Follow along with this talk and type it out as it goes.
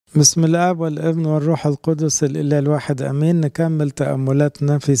بسم الآب والابن والروح القدس الإله الواحد أمين. نكمل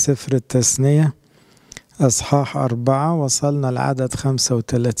تأملاتنا في سفر التثنية أصحاح 4. وصلنا العدد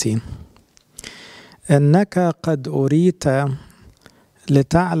 35. إنك قد أريت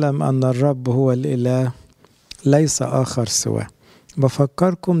لتعلم أن الرب هو الإله ليس آخر سواه.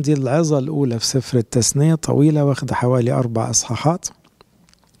 بفكركم دي العظة الأولى في سفر التثنية، طويلة واخد حوالي 4 أصحاحات.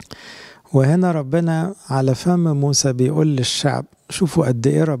 وهنا ربنا على فم موسى بيقول للشعب شوفوا قد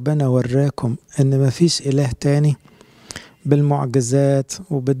ايه ربنا وراكم ان مفيش اله تاني، بالمعجزات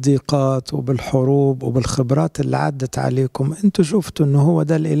وبالضيقات وبالحروب وبالخبرات اللي عدت عليكم انتوا شفتوا ان هو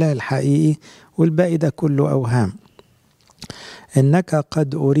ده الاله الحقيقي والباقي ده كله اوهام. انك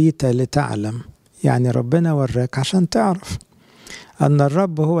قد اريت لتعلم، يعني ربنا وراك عشان تعرف ان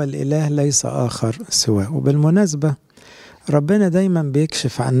الرب هو الاله ليس اخر سواه. وبالمناسبة ربنا دايما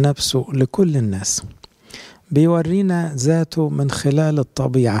بيكشف عن نفسه لكل الناس، بيورينا ذاته من خلال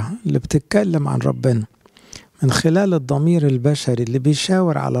الطبيعة اللي بتتكلم عن ربنا، من خلال الضمير البشري اللي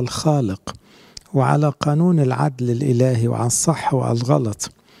بيشاور على الخالق وعلى قانون العدل الإلهي وعلى الصح وعلى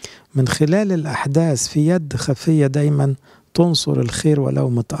الغلط، من خلال الأحداث في يد خفية دايما تنصر الخير ولو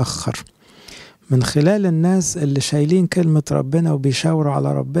متأخر، من خلال الناس اللي شايلين كلمة ربنا وبيشاوروا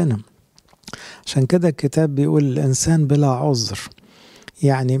على ربنا. عشان كده الكتاب بيقول الإنسان بلا عذر،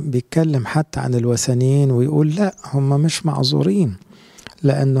 يعني بيتكلم حتى عن الوثنيين ويقول لا هم مش معذورين،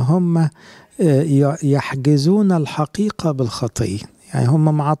 لأن هم يحجزون الحقيقة بالخطية، يعني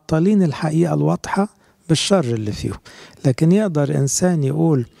هم معطلين الحقيقة الواضحة بالشر اللي فيه. لكن يقدر إنسان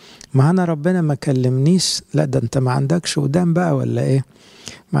يقول ما أنا ربنا ما كلمنيش، لا ده أنت ما عندكش ودان بقى ولا إيه،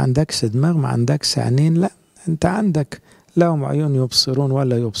 ما عندكش دماغ، ما عندكش عينين، لا أنت عندك لهم عيون يبصرون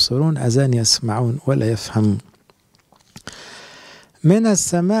ولا يبصرون، أذان يسمعون ولا يفهمون. من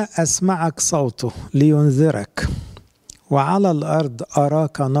السماء أسمعك صوته لينذرك، وعلى الأرض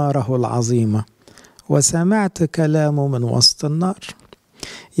أراك ناره العظيمة، وسمعت كلامه من وسط النار.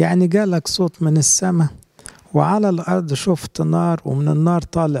 يعني جالك صوت من السماء وعلى الأرض شفت نار، ومن النار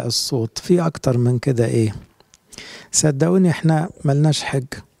طالع الصوت. في أكتر من كده إيه؟ صدقوني إحنا ملناش حج،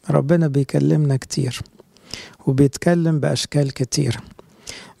 ربنا بيكلمنا كتير وبيتكلم بأشكال كتير.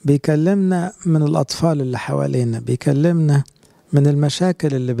 بيكلمنا من الأطفال اللي حوالينا، بيكلمنا من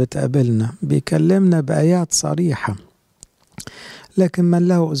المشاكل اللي بتقابلنا، بيكلمنا بآيات صريحة. لكن من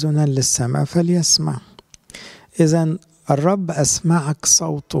له أذنان للسمع فليسمع. إذن الرب أسمعك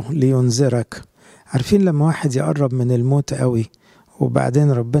صوته لينذرك. عارفين لما واحد يقرب من الموت قوي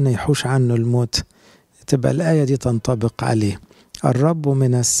وبعدين ربنا يحوش عنه الموت، تبقى الآية دي تنطبق عليه. الرب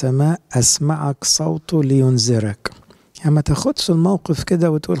من السماء أسمعك صوته لينذرك. يعني ما تاخدش الموقف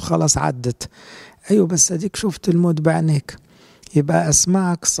كده وتقول خلاص عدت، أيوة بس أديك شفت الموت بعينيك، يبقى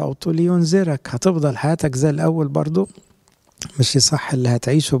أسمعك صوته لينذرك. هتفضل حياتك زي الأول برضو؟ مش يصح اللي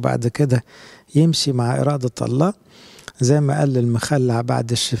هتعيشه بعد كده يمشي مع إرادة الله، زي ما قال المخلع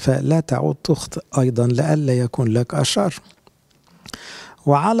بعد الشفاء لا تعود تخطئ أيضا لئلا يكون لك أشر.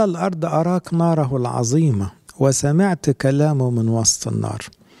 وعلى الأرض أراك ناره العظيمة، وسمعت كلامه من وسط النار.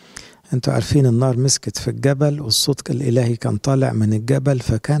 انتوا عارفين النار مسكت في الجبل والصوت الإلهي كان طالع من الجبل،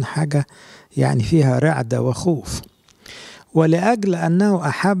 فكان حاجة يعني فيها رعدة وخوف. ولأجل أنه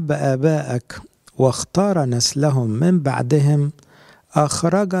أحب آبائك واختار نسلهم من بعدهم،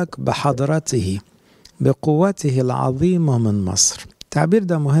 أخرجك بحضرته بقوته العظيمة من مصر. التعبير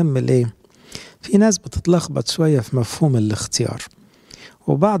ده مهم ليه؟ في ناس بتتلخبط شوية في مفهوم الاختيار،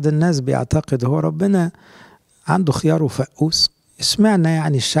 وبعض الناس بيعتقد هو ربنا عنده خيار وفقوس، اسمعنا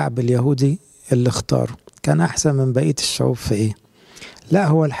يعني الشعب اليهودي اللي اختاره كان أحسن من بقية الشعوب في إيه؟ لا،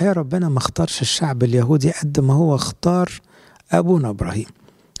 هو الحقيقة ربنا ما اختارش الشعب اليهودي قد ما هو اختار أبونا إبراهيم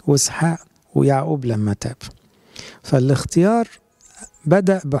وإسحاق ويعقوب لما تاب. فالاختيار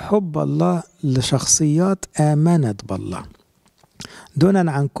بدأ بحب الله لشخصيات آمنت بالله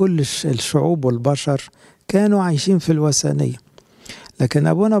دونا عن كل الشعوب والبشر كانوا عايشين في الوثنية. لكن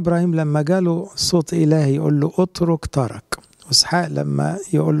أبونا إبراهيم لما جاله صوت إلهي يقول له اترك ترك، وإسحاق لما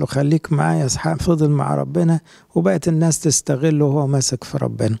يقول له خليك معايا، إسحاق فضل مع ربنا وبقت الناس تستغله وهو ماسك في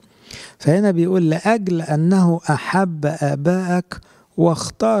ربنا. فهنا بيقول لأجل أنه أحب آبائك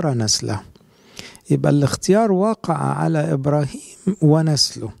واختار نسله، يبقى الاختيار وقع على إبراهيم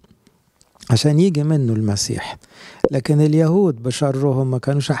ونسله عشان يجي منه المسيح. لكن اليهود بشرهم ما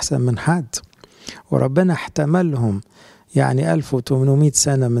كانوش أحسن من حد، وربنا احتملهم يعني 1800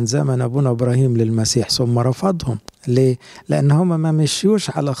 سنة من زمن أبونا إبراهيم للمسيح ثم رفضهم. ليه؟ لأن هم ما مشيوش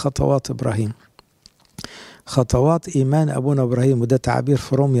على خطوات إبراهيم، خطوات إيمان أبونا إبراهيم. وده تعبير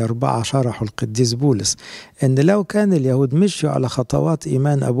في رومية 4 شرحه القديس بولس، إن لو كان اليهود مشوا على خطوات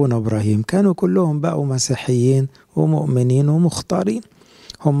إيمان أبونا إبراهيم كانوا كلهم بقوا مسيحيين ومؤمنين ومختارين.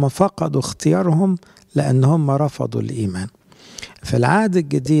 هم فقدوا اختيارهم لأن هم رفضوا الإيمان. في العهد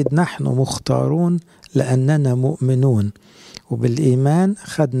الجديد نحن مختارون لأننا مؤمنون، وبالإيمان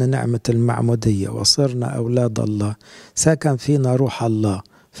خدنا نعمة المعمودية وصرنا أولاد الله، سكن فينا روح الله،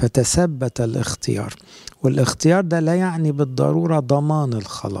 فتثبت الاختيار. والاختيار ده لا يعني بالضرورة ضمان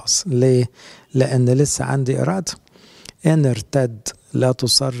الخلاص. ليه؟ لأن لسه عندي إرادة، إن ارتد لا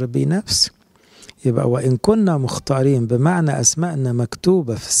تصر بي نفسي. يبقى وإن كنا مختارين بمعنى أسماءنا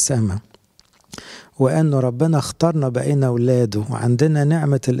مكتوبة في السماء، وأنه ربنا اختارنا بقينا أولاده، وعندنا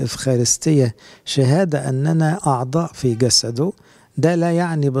نعمة الإفخارستية شهادة أننا أعضاء في جسده، ده لا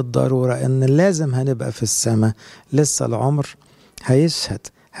يعني بالضرورة أن لازم هنبقى في السماء. لسه العمر هيشهد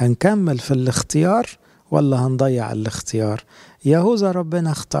هنكمل في الاختيار ولا هنضيع الاختيار. يهوذا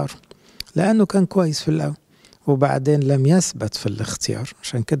ربنا اختار لأنه كان كويس في الأول، وبعدين لم يثبت في الاختيار.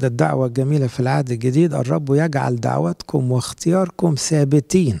 عشان كده الدعوة الجميلة في العهد الجديد: الرب يجعل دعوتكم واختياركم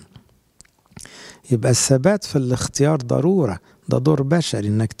ثابتين. يبقى الثبات في الاختيار ضرورة، ده دور بشري،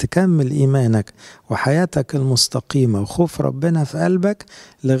 انك تكمل ايمانك وحياتك المستقيمة وخوف ربنا في قلبك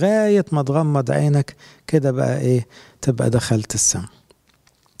لغاية ما تغمض عينك كده بقى ايه، تبقى دخلت السماء.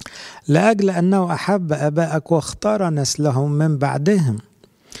 لأجل أنه أحب أبائك واختار نسلهم من بعدهم،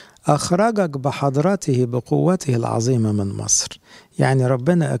 أخرجك بحضرته بقوته العظيمة من مصر. يعني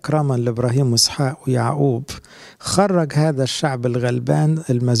ربنا إكراما لإبراهيم وإسحاق ويعقوب خرج هذا الشعب الغلبان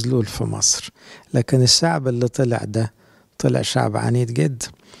المذلول في مصر، لكن الشعب اللي طلع ده طلع شعب عنيد جدا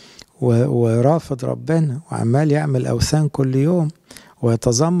ورافض ربنا وعمال يعمل أوثان كل يوم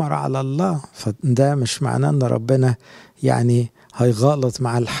ويتذمر على الله. فده مش معناه أن ربنا يعني هيغلط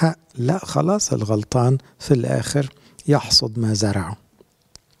مع الحق، لا، خلاص الغلطان في الآخر يحصد ما زرعه.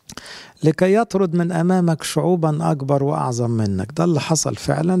 لكي يطرد من أمامك شعوبا أكبر وأعظم منك. ده اللي حصل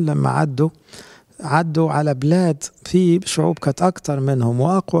فعلا لما عدوا على بلاد في شعوب كانت أكتر منهم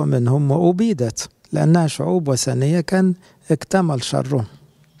وأقوى منهم وأبيدت لأنها شعوب وثنية، كان اكتمل شرهم.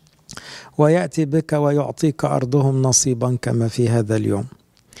 ويأتي بك ويعطيك أرضهم نصيبا كما في هذا اليوم.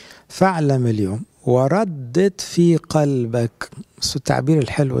 فاعلم اليوم وردد في قلبك. بس التعبير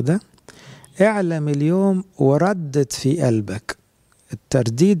الحلو ده، اعلم اليوم وردد في قلبك.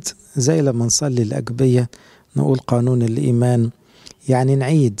 الترديد زي لما نصلي الأجبية نقول قانون الإيمان، يعني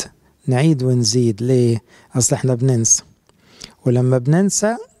نعيد ونزيد. ليه؟ أصل احنا بننسى، ولما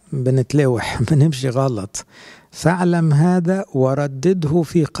بننسى بنتلوح بنمشي غلط. فاعلم هذا وردده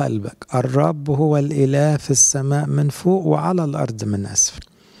في قلبك: الرب هو الإله في السماء من فوق وعلى الأرض من أسفل.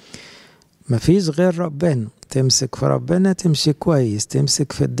 مفيش غير ربنا. تمسك في ربنا تمشي كويس،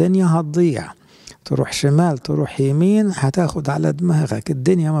 تمسك في الدنيا هتضيع، تروح شمال تروح يمين هتاخد على دماغك.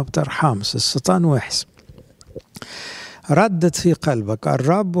 الدنيا ما بترحمش، الشيطان وحش. ردد في قلبك: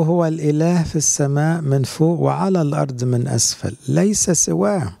 الرب هو الإله في السماء من فوق وعلى الأرض من أسفل، ليس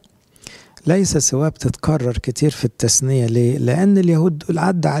سواه. ليس سواه بتتكرر كتير في التثنية. ليه؟ لأن اليهود دول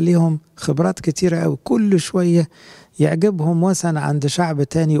عدى عليهم خبرات كتيرة أوي، كل شوية يعجبهم وثن عند شعب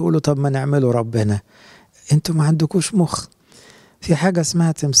تاني يقولوا طب ما نعمله ربنا. انتوا ما عندكوش مخ. في حاجة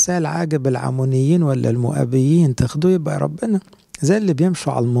اسمها تمثال عاجب العمونيين ولا المؤابيين، تاخدوه يبقى ربنا. زي اللي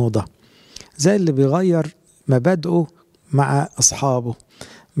بيمشوا على الموضة، زي اللي بيغير مبادئه مع أصحابه،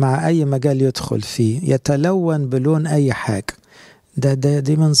 مع أي مجال يدخل فيه يتلون بلون أي حاجة.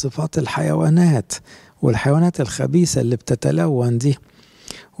 دي من صفات الحيوانات، والحيوانات الخبيثة اللي بتتلون دي،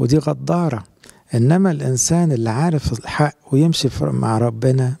 ودي غدارة. إنما الإنسان اللي عارف الحق ويمشي مع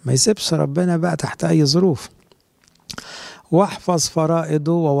ربنا ما يسيبش ربنا بقى تحت أي ظروف. واحفظ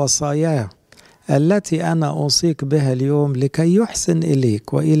فرائضه ووصاياه التي أنا أوصيك بها اليوم لكي يحسن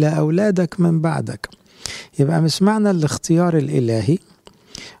إليك وإلى أولادك من بعدك. يبقى مش معنى الاختيار الإلهي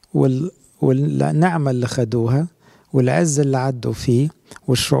والنعمة اللي خدوها والعز اللي عدوا فيه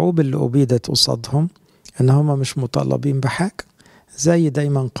والشعوب اللي أبيدت قصادهم إن هم مش مطالبين بحاجة. زي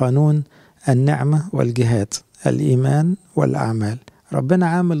دايما قانون النعمة والجهاد، الإيمان والأعمال. ربنا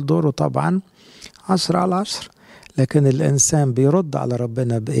عامل دوره طبعا 10/10، لكن الإنسان بيرد على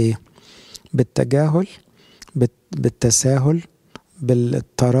ربنا بإيه؟ بالتجاهل، بالتساهل،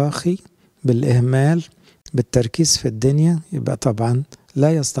 بالتراخي، بالإهمال، بالتركيز في الدنيا. يبقى طبعا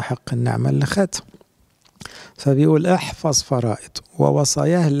لا يستحق النعمة اللي خدها. فبيقول احفظ فرائض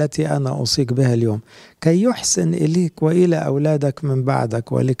ووصاياه التي أنا أوصيك بها اليوم كي يحسن إليك وإلى أولادك من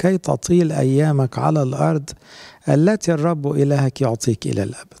بعدك ولكي تطيل أيامك على الأرض التي الرب إلهك يعطيك إلى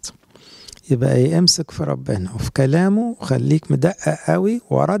الأبد. يبقى ايه؟ امسك في ربنا وفي كلامه، خليك مدقق قوي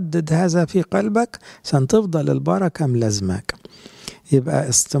وردد هذا في قلبك عشان تفضل البركة ملازمك. يبقى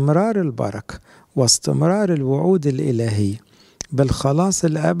استمرار البركة واستمرار الوعود الإلهية بالخلاص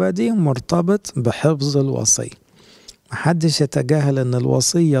الأبدي مرتبط بحفظ الوصية. محدش يتجاهل أن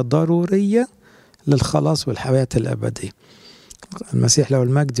الوصية ضرورية للخلاص والحياة الأبدية. المسيح له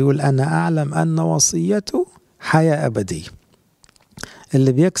المجد يقول أنا أعلم أن وصيته حياة أبدية.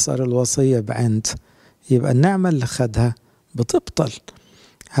 اللي بيكسر الوصية بعند يبقى النعمة اللي خدها بتبطل.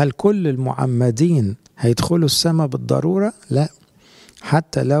 هل كل المعمدين هيدخلوا السماء بالضرورة؟ لا،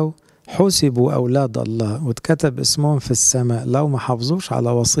 حتى لو حسبوا أولاد الله واتكتب اسمهم في السماء، لو ما حافظوش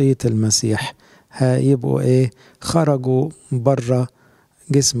على وصية المسيح هيبقوا خرجوا برا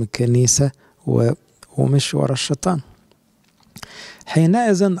جسم الكنيسة ومش ورا الشيطان.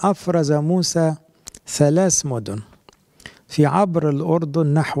 حينئذ أفرز موسى 3 مدن في عبر الأردن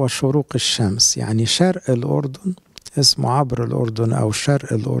نحو شروق الشمس، يعني شرق الأردن اسمه عبر الأردن أو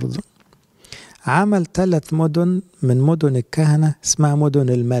شرق الأردن. عمل 3 مدن من مدن الكهنة اسمها مدن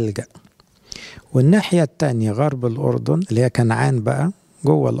الملجأ، والناحية التانية غرب الأردن اللي هي كنعان بقى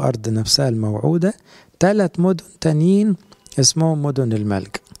جوه الأرض نفسها الموعودة 3 مدن تانيين اسمهم مدن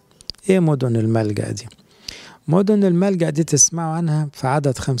الملجأ. ايه مدن الملجأ دي؟ مدن الملجأ دي تسمعوا عنها في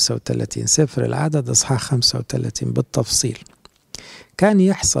عدد 35 سفر العدد اصحاح 35 بالتفصيل. كان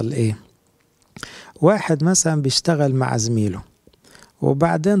يحصل ايه؟ واحد مثلا بيشتغل مع زميله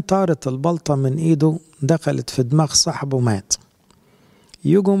وبعدين طارت البلطة من ايده دخلت في دماغ صاحبه مات.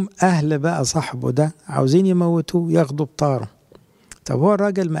 يجوا اهل بقى صاحبه ده عاوزين يموتوه ياخدوا بطاره. طب هو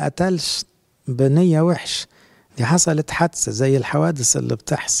الراجل ما قتلش بنية وحش، دي حصلت حادثة زي الحوادث اللي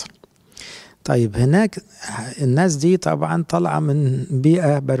بتحصل. طيب هناك الناس دي طبعا طالعة من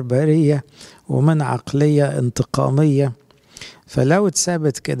بيئة بربرية ومن عقلية انتقامية، فلو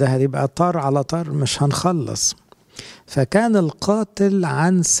اتثبت كده هيبقى طار على طار مش هنخلص. فكان القاتل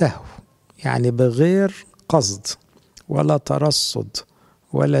عن سهو، يعني بغير قصد ولا ترصد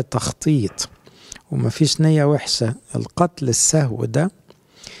ولا تخطيط ومفيش نية وحشة. القتل السهو ده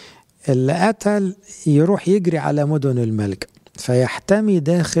اللي قتل يروح يجري على مدن الملجأ فيحتمي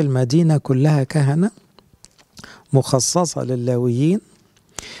داخل مدينة كلها كهنة مخصصة للاويين،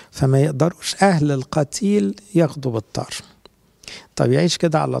 فما يقدروش أهل القتيل ياخدوا بالطار. طب يعيش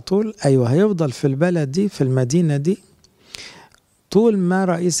كده على طول؟ أيوة، هيفضل في البلد دي في المدينة دي طول ما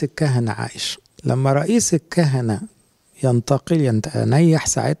رئيس الكهنة عايش. لما رئيس الكهنة ينتقل ينيح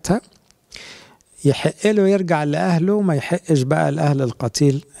ساعتها يحق له يرجع لأهله، ما يحقش بقى لأهل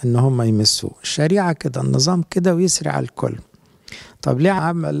القتيل إن هم يمسوه. الشريعة كده، النظام كده ويسرع الكل. طب ليه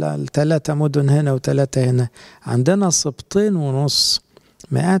عمل 3 مدن هنا و3 هنا؟ عندنا 2.5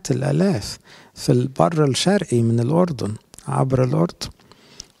 مئات الآلاف في البر الشرقي من الأردن عبر الأردن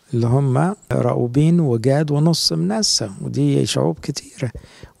اللي هم راؤوبين وجاد ونص منسى، ودي شعوب كتيرة.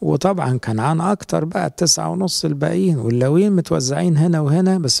 وطبعا كنعان أكتر بقى 9.5 الباقيين، واللاويين متوزعين هنا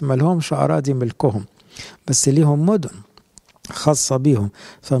وهنا بس ما لهمش أراضي ملكهم، بس ليهم مدن خاصة بيهم.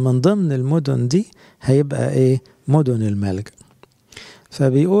 فمن ضمن المدن دي هيبقى مدن الملجأ.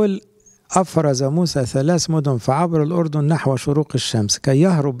 فبيقول أفرز موسى 3 مدن في عبر الأردن نحو شروق الشمس كي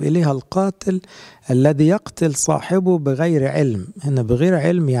يهرب إليها القاتل الذي يقتل صاحبه بغير علم. هنا بغير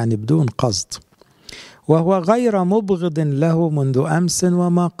علم يعني بدون قصد، وهو غير مبغض له منذ أمس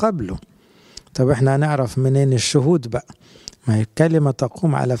وما قبله. طب احنا هنعرف منين الشهود بقى؟ ما هي الكلمة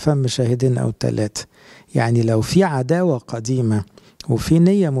تقوم على فم شاهدين أو 3. يعني لو في عداوة قديمة وفي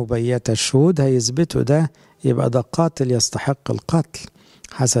نية مبيتة الشهود هيثبتوا ده، يبقى ده قاتل يستحق القتل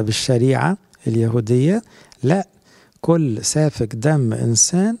حسب الشريعة اليهودية. لا، كل سافك دم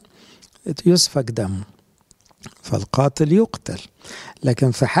إنسان يسفك دمه فالقاتل يقتل.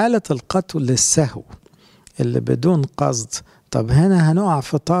 لكن في حالة القتل للسهو اللي بدون قصد، طب هنا هنقع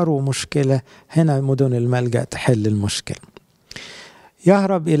في طار ومشكلة. هنا مدن الملجأ تحل المشكلة.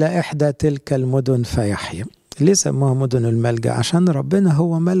 يهرب إلى إحدى تلك المدن فيحيى. ليه سموها مدن الملجأ؟ عشان ربنا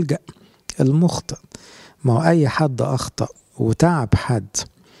هو ملجأ المخطئ. ما هو أي حد أخطأ وتعب حد،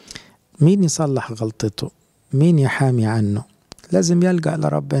 مين يصلح غلطته؟ مين يحامي عنه؟ لازم يلجأ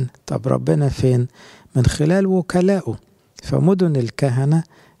لربنا. طب ربنا فين؟ من خلال وكلائه. فمدن الكهنة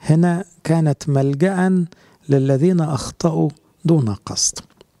هنا كانت ملجأ للذين أخطأوا دون قصد.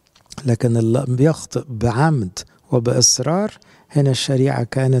 لكن اللي بيخطئ بعمد وبإصرار هنا الشريعة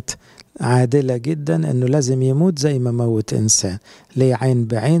كانت عادلة جدا، أنه لازم يموت زي ما موت إنسان. ليه؟ عين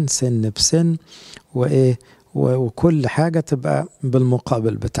بعين سن بسن وكل حاجة تبقى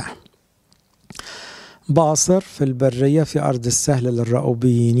بالمقابل بتاعها. باصر في البرية في أرض السهل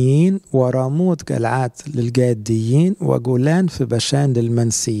للرأوبيين، وراموت جلعاد للجاديين، وجولان في بشان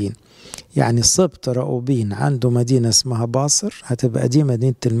للمنسيين. يعني سبط رأوبين عنده مدينة اسمها باصر، هتبقى دي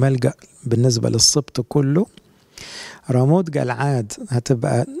مدينة الملجأ بالنسبة للسبط كله. راموت جلعاد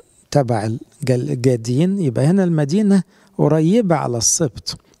هتبقى تبع الجاديين، يبقى هنا المدينة قريبة على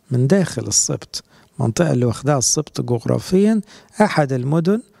السبط من داخل السبط المنطقة اللي واخدها السبط جغرافيا أحد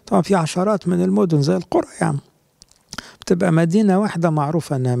المدن، طبعا في عشرات من المدن زي القرى يعني، بتبقى مدينة واحدة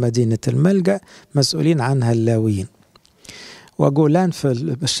معروفة أنها مدينة الملجأ مسؤولين عنها اللاويين. وجولان في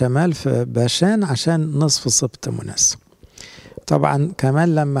الشمال في باشان عشان نصف سبط منسى. طبعا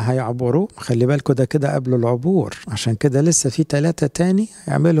كمان لما هيعبروا، خلي بالكوا ده كده قبل العبور، عشان كده لسه في 3 تاني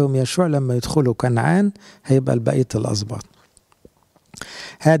يعملهم يشوع لما يدخلوا كنعان، هيبقى بقية الأسباط.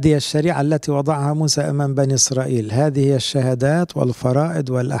 هذه الشريعة التي وضعها موسى أمام بني إسرائيل، هذه هي الشهادات والفرائض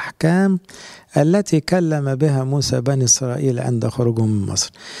والأحكام التي كلم بها موسى بني إسرائيل عند خروجهم من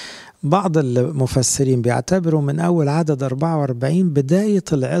مصر. بعض المفسرين بيعتبروا من أول عدد 44 بداية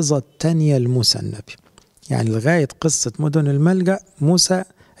العظة الثانية لموسى النبي، يعني لغاية قصة مدن الملجأ موسى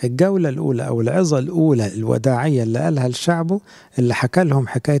الجولة الأولى أو العظة الأولى الوداعية اللي قالها لشعبه، اللي حكى لهم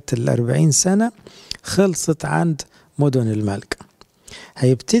حكاية 40 سنة، خلصت عند مدن الملجأ.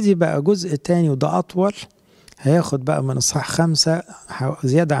 هيبتدي بقى جزء تاني وده أطول، هياخد بقى من إصحاح 5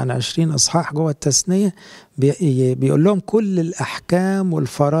 زيادة عن 20 إصحاح جوه التثنية، بيقول لهم كل الأحكام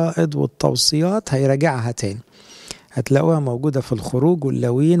والفرائض والتوصيات هيراجعها تاني. هتلاقوها موجودة في الخروج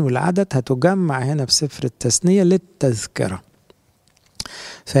واللاويين والعدد، هتجمع هنا في سفر التثنية للتذكرة.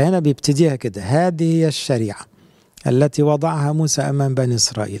 فهنا بيبتديها كده، هذه هي الشريعة التي وضعها موسى أمام بني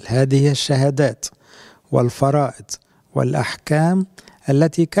إسرائيل، هذه هي الشهادات والفرائض والأحكام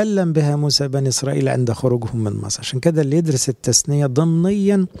التي كلم بها موسى بني إسرائيل عند خروجهم من مصر. عشان كده اللي يدرس التثنية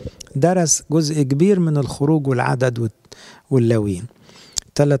ضمنيا درس جزء كبير من الخروج والعدد واللاويين.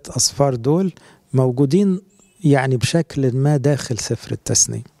 3 أصفار دول موجودين يعني بشكل ما داخل سفر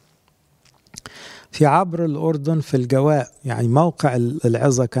التثنية. في عبر الأردن في الجواء، يعني موقع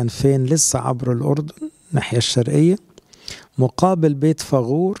العظة كان فين؟ لسه عبر الأردن ناحية الشرقية مقابل بيت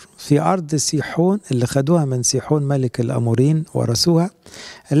فغور في أرض سيحون اللي خدوها من سيحون ملك الأمورين ورثوها،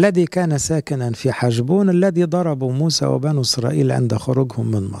 الذي كان ساكنا في حجبون الذي ضربوا موسى وبنو إسرائيل عند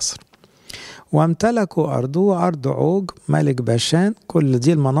خروجهم من مصر. وامتلكوا أرضه أرض عوج ملك باشان. كل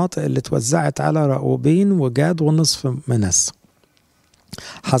دي المناطق اللي توزعت على رأوبين وجاد ونصف منسى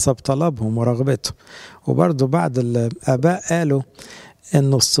حسب طلبهم ورغبتهم. وبرضو بعض الآباء قالوا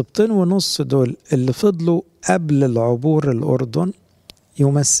إنه السبطين ونص دول اللي فضلوا قبل العبور الأردن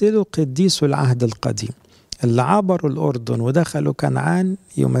يمثلوا قديسوا العهد القديم، اللي عبروا الأردن ودخلوا كنعان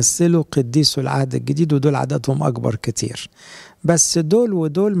يمثلوا قديسوا العهد الجديد، ودول عددهم أكبر كتير. بس دول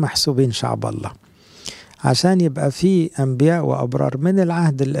ودول محسوبين شعب الله، عشان يبقى في أنبياء وأبرار من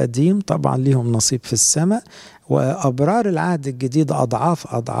العهد القديم طبعا ليهم نصيب في السماء، وأبرار العهد الجديد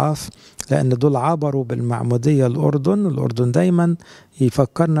أضعاف، لأن دول عبروا بالمعمودية الأردن دايما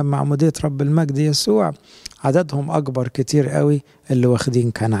يفكرنا بمعمودية رب المجد يسوع، عددهم أكبر كتير قوي اللي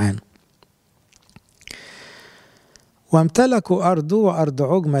واخدين كنعان. وامتلكوا أرضه وأرض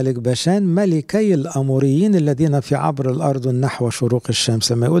عوج ملك باشان ملكي الأموريين الذين في عبر الأردن نحو شروق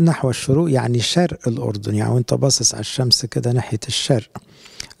الشمس. لما يقول نحو الشروق يعني شرق الأردن، يعني وانت باصص على الشمس كده ناحية الشرق،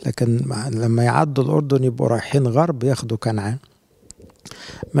 لكن لما يعدوا الأردن يبقوا رايحين غرب ياخدوا كنعان.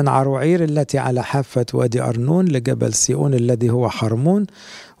 من عروعير التي على حافة وادي أرنون لجبل سيئون الذي هو حرمون،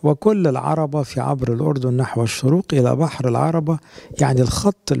 وكل العربة في عبر الأردن نحو الشروق إلى بحر العربة، يعني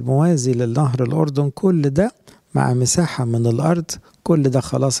الخط الموازي للنهر الأردن. كل ده مع مساحة من الأرض، كل ده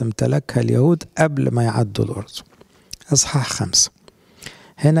خلاص امتلكها اليهود قبل ما يعدوا الأردن. إصحاح 5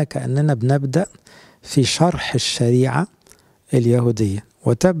 هنا كأننا بنبدأ في شرح الشريعة اليهودية،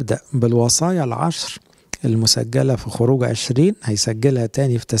 وتبدأ بالوصايا 10 المسجلة في خروج 20، هيسجلها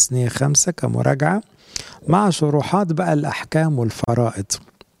تاني في تثنية 5 كمراجعة، مع شروحات بقى الأحكام والفرائض.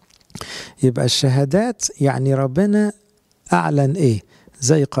 يبقى الشهادات يعني ربنا أعلن إيه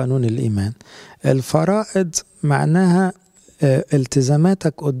زي قانون الإيمان. الفرائض معناها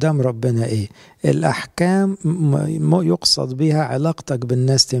التزاماتك قدام ربنا إيه. الأحكام يقصد بها علاقتك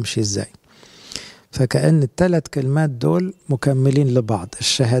بالناس تمشي إزاي. فكأن ال3 كلمات دول مكملين لبعض.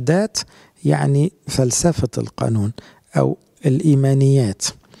 الشهادات يعني فلسفة القانون أو الإيمانيات،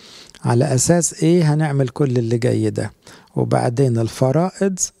 على أساس إيه هنعمل كل اللي جاي ده. وبعدين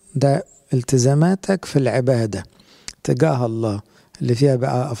الفرائض ده التزاماتك في العبادة تجاه الله اللي فيها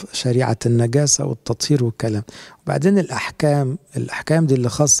بقى شريعة النجاسة والتطهير والكلام. وبعدين الأحكام دي اللي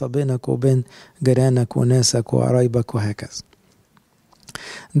خاصة بينك وبين جيرانك وناسك وقرايبك وهكذا.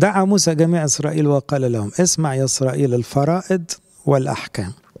 دعا موسى جميع إسرائيل وقال لهم: اسمع يا إسرائيل الفرائض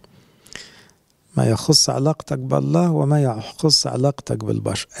والأحكام، ما يخص علاقتك بالله وما يخص علاقتك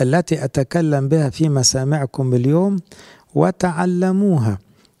بالبشر، التي أتكلم بها في مسامعكم اليوم، وتعلموها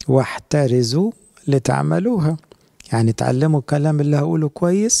واحترزوا لتعملوها. يعني تعلموا الكلام اللي هقوله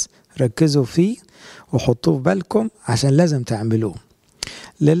كويس، ركزوا فيه وحطوه في بالكم عشان لازم تعملوه.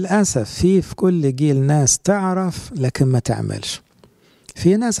 للأسف في كل جيل ناس تعرف لكن ما تعملش.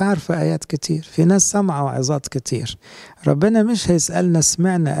 في ناس عارفة آيات كتير، في ناس سمعوا وعظات كتير. ربنا مش هيسألنا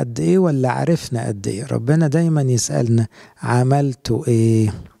سمعنا قد إيه ولا عرفنا قد إيه، ربنا دايما يسألنا عملتوا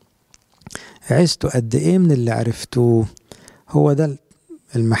إيه، عشتوا قد إيه من اللي عرفتوه. هو ده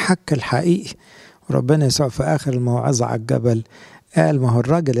المحك الحقيقي. ربنا يسوع في آخر الموعظة على الجبل قال ما هو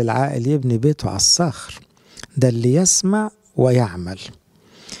الراجل العاقل يبني بيته على الصخر، ده اللي يسمع ويعمل.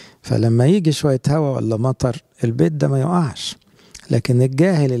 فلما يجي شوية هوا ولا مطر البيت ده ما يقعش، لكن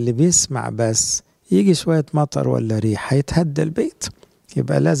الجاهل اللي بيسمع بس يجي شوية مطر ولا ريح هيتهد البيت.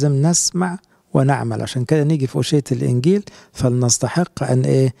 يبقى لازم نسمع ونعمل. عشان كده نيجي في أشية الإنجيل فلنستحق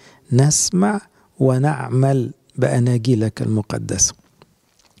أن نسمع ونعمل بأناجيلك المقدسة.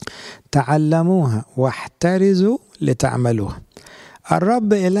 تعلموها واحترزوا لتعملوها.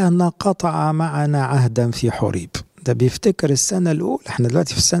 الرب إلهنا قطع معنا عهدا في حريب. ده بيفتكر السنة الأولى، احنا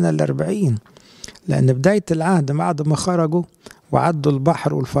دلوقتي في السنة 40، لأن بداية العهد بعد ما خرجوا وعدوا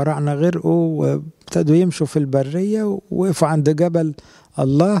البحر والفراعنة غرقوا وابتدوا يمشوا في البرية ووقفوا عند جبل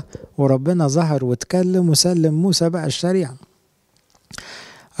الله وربنا ظهر واتكلم وسلم موسى بقى الشريعة.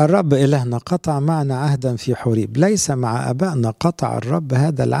 الرب إلهنا قطع معنا عهدا في حريب، ليس مع أبائنا قطع الرب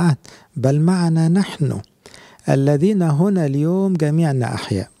هذا العهد، بل معنا نحن الذين هنا اليوم جميعنا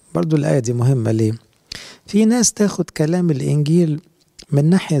أحياء. برضو الآية دي مهمة ليه؟ في ناس تاخد كلام الإنجيل من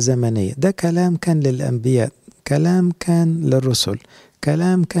ناحية زمنية، ده كلام كان للأنبياء، كلام كان للرسل،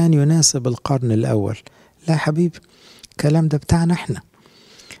 كلام كان يناسب القرن الأول. لا حبيبي، الكلام ده بتاعنا احنا.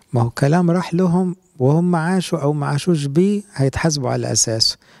 ما هو كلام راح لهم وهم عاشوا أو ما عاشوش بيه هيتحاسبوا على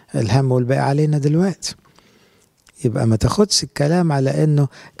أساسه. الهم والباقي علينا دلوقتي. يبقى ما تاخدش الكلام على إنه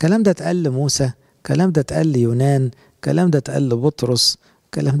الكلام ده اتقال لموسى، الكلام ده اتقال ليونان، الكلام ده اتقال لبطرس،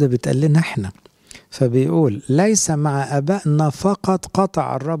 الكلام ده بيتقال لنا احنا. فبيقول ليس مع أبائنا فقط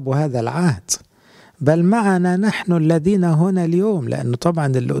قطع الرب هذا العهد، بل معنا نحن الذين هنا اليوم. لأنه طبعا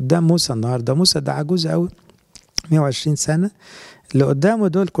اللي قدام موسى النهاردة، موسى ده عجوز قوي 120 سنة، اللي قدامه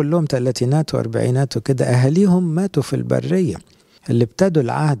دول كلهم تلاتينات واربعينات وكده، أهاليهم ماتوا في البرية، اللي ابتدوا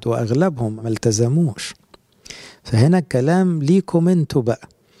العهد وأغلبهم ما التزموش. فهنا الكلام ليكم انتوا بقى،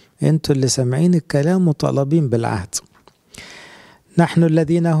 انتوا اللي سامعين الكلام مطالبين بالعهد. نحن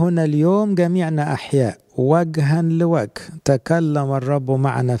الذين هنا اليوم جميعنا أحياء وجها لوجه تكلم الرب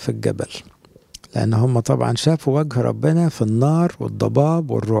معنا في الجبل. لأن هم طبعا شافوا وجه ربنا في النار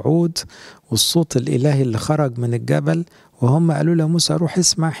والضباب والرعود والصوت الإلهي اللي خرج من الجبل، وهم قالوا لموسى روح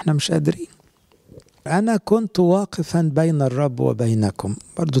اسمع احنا مش قادرين. أنا كنت واقفا بين الرب وبينكم.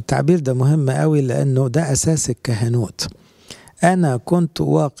 برضو التعبير ده مهم قوي لأنه ده أساس الكهنوت. أنا كنت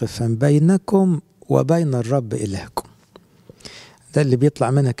واقفا بينكم وبين الرب إلهكم. ده اللي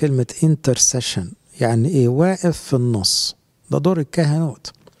بيطلع منها كلمة intercession، يعني إيه؟ واقف في النص. ده دور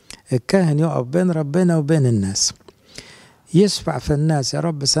الكهنوت. الكاهن يقف بين ربنا وبين الناس، يشفع في الناس، يا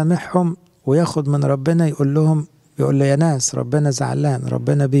رب سامحهم، وياخد من ربنا يقول لهم، يقول له يا ناس ربنا زعلان،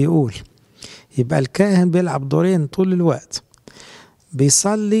 ربنا بيقول. يبقى الكاهن بيلعب دورين طول الوقت،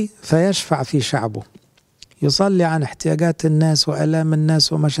 بيصلي فيشفع في شعبه، يصلي عن احتياجات الناس وآلام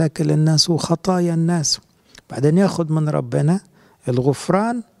الناس ومشاكل الناس وخطايا الناس، بعدين ياخد من ربنا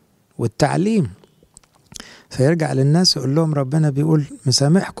الغفران والتعليم، فيرجع للناس يقول لهم ربنا بيقول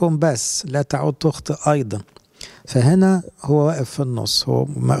مسامحكم بس لا تعود تخطئ أيضا. فهنا هو واقف في النص، هو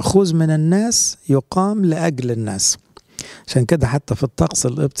مأخوذ من الناس يقام لأجل الناس. عشان كده حتى في الطقس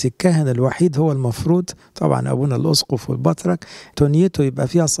القبطي الكاهن الوحيد هو المفروض، طبعا أبونا الأسقف والبطرك تونيته يبقى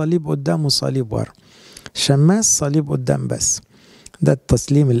فيها صليب قدام وصليب ورا، شماس صليب قدام بس. ده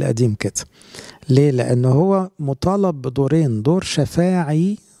التسليم القديم كده. ليه؟ لأنه هو مطالب بدورين، دور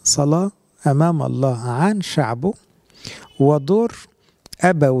شفاعي صلاة أمام الله عن شعبه، ودور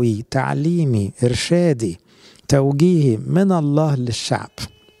أبوي تعليمي إرشادي توجيهي من الله للشعب.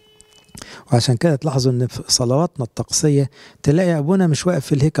 وعشان كده تلاحظوا أن في صلواتنا الطقسية تلاقي أبونا مش واقف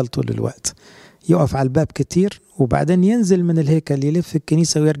في الهيكل طول الوقت، يقف على الباب كتير وبعدين ينزل من الهيكل يلف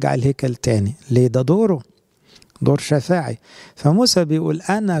الكنيسة ويرجع الهيكل تاني. ليه؟ ده دوره، دور شفاعي. فموسى بيقول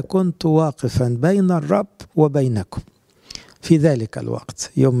أنا كنت واقفا بين الرب وبينكم في ذلك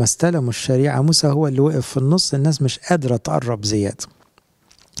الوقت. يوم ما استلموا الشريعة موسى هو اللي وقف في النص، الناس مش قادرة تقرب زيادة.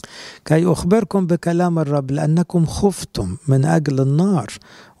 كي أخبركم بكلام الرب لأنكم خفتم من أجل النار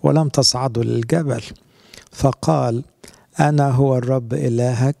ولم تصعدوا للجبل، فقال أنا هو الرب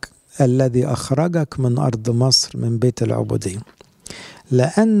إلهك الذي أخرجك من أرض مصر من بيت العبودية.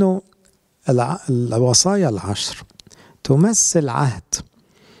 لأنه الوصايا العشر تمثل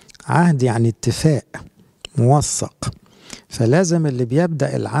عهد يعني اتفاق موثق، فلازم اللي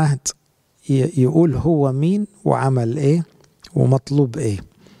بيبدأ العهد يقول هو مين وعمل ايه ومطلوب ايه،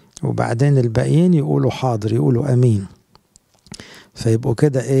 وبعدين الباقيين يقولوا حاضر، يقولوا امين، فيبقوا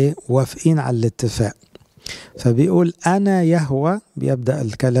كده ايه وافقين على الاتفاق. فبيقول انا يهوى، بيبدأ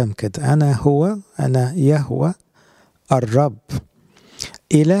الكلام كده، انا يهوى الرب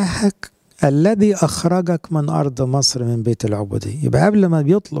إلهك الذي أخرجك من أرض مصر من بيت العبودية. يبقى قبل ما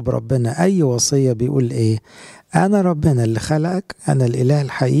بيطلب ربنا أي وصية بيقول إيه؟ أنا ربنا اللي خلقك، أنا الإله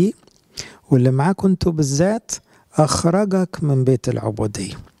الحقيقي واللي معاك أنتوا بالذات، أخرجك من بيت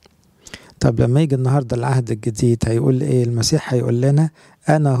العبودية. طب لما يجي النهاردة العهد الجديد هيقول إيه؟ المسيح هيقول لنا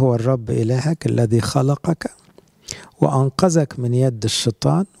أنا هو الرب إلهك الذي خلقك وأنقذك من يد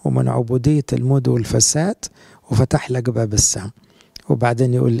الشيطان ومن عبودية الموت والفساد وفتح لك باب السماء.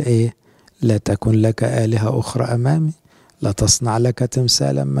 وبعدين يقول ايه؟ لا تكن لك آلهة أخرى أمامي، لا تصنع لك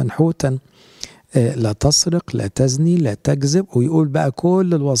تمثالا منحوتا، لا تسرق، لا تزني، لا تكذب، ويقول بقى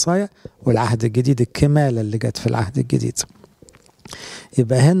كل الوصايا والعهد الجديد، الكمالة اللي جت في العهد الجديد.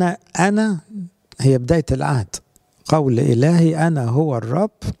 يبقى هنا أنا هي بداية العهد، قول إلهي أنا هو الرب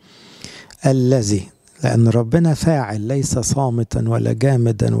الذي، لأن ربنا فاعل ليس صامتا ولا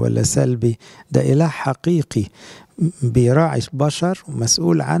جامدا ولا سلبي، ده إله حقيقي بيراعي بشر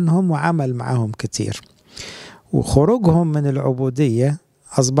ومسؤول عنهم وعمل معهم كتير، وخروجهم من العبودية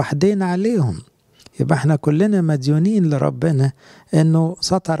أصبح دين عليهم. يبقى احنا كلنا مديونين لربنا انه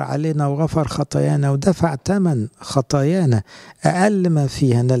سطر علينا وغفر خطايانا ودفع ثمن خطايانا، اقل ما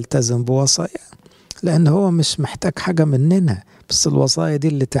فيها نلتزم بوصايا، لان هو مش محتاج حاجة مننا، بس الوصايا دي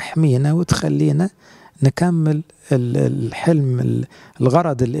اللي تحمينا وتخلينا نكمل الحلم،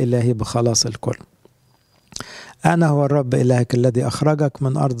 الغرض الإلهي بخلاص الكل. أنا هو الرب إلهك الذي أخرجك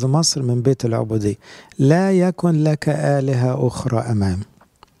من أرض مصر من بيت العبودية، لا يكن لك آلهة أخرى أمامي،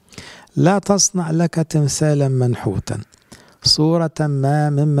 لا تصنع لك تمثالا منحوتا، صورة ما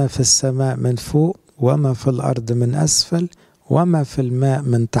مما في السماء من فوق وما في الأرض من أسفل وما في الماء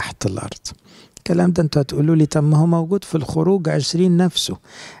من تحت الأرض. الكلام ده انتوا هتقولوا لي طب ما هو موجود في الخروج 20 نفسه.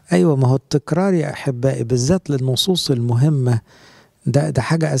 أيوة، ما هو التكرار يا أحبائي بالذات للنصوص المهمة ده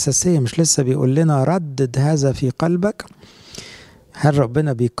حاجة أساسية، مش لسه بيقول لنا ردد هذا في قلبك؟ هل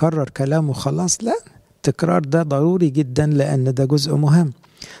ربنا بيكرر كلامه خلاص؟ لا، التكرار ده ضروري جدا لأن ده جزء مهم.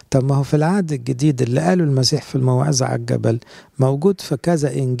 طب ما هو في العهد الجديد اللي قاله المسيح في الموعظة على الجبل موجود في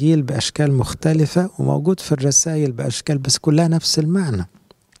كذا إنجيل بأشكال مختلفة، وموجود في الرسائل بأشكال، بس كلها نفس المعنى.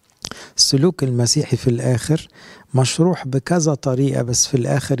 السلوك المسيحي في الآخر مشروح بكذا طريقة، بس في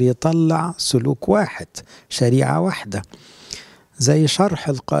الآخر يطلع سلوك واحد، شريعة واحدة. زي شرح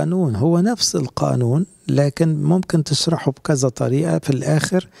القانون، هو نفس القانون لكن ممكن تشرحه بكذا طريقة، في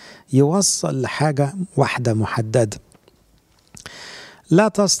الآخر يوصل لحاجة واحدة محددة. لا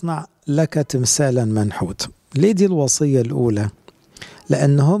تصنع لك تمثالا منحوت. ليه دي الوصية الأولى؟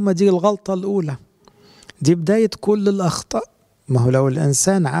 لأن هم دي الغلطة الأولى، دي بداية كل الأخطاء. ما هو لو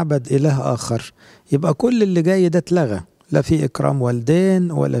الإنسان عبد إله آخر يبقى كل اللي جاي ده اتلغى، لا في إكرام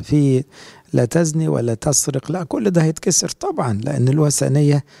والدين ولا في لا تزني ولا تسرق، لا كل ده هيتكسر طبعا، لأن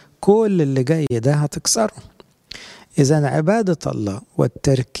الوثنية كل اللي جاي ده هتكسره. إذن عبادة الله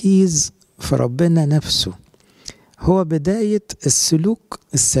والتركيز في ربنا نفسه هو بداية السلوك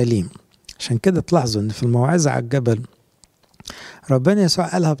السليم. عشان كده تلاحظوا أن في الموعظة على الجبل ربنا يسوع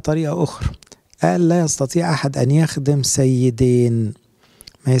قالها بطريقة أخرى، قال لا يستطيع أحد أن يخدم سيدين.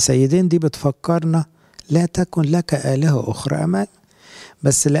 ما هي سيدين دي بتفكرنا لا تكن لك آلهة أخرى أمام،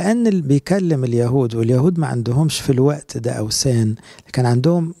 بس لأن اللي بيكلم اليهود، واليهود ما عندهمش في الوقت ده أوثان، كان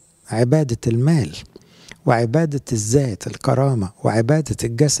عندهم عبادة المال وعبادة الذات الكرامة وعبادة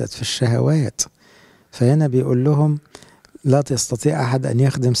الجسد في الشهوات. فهنا بيقول لهم لا تستطيع أحد أن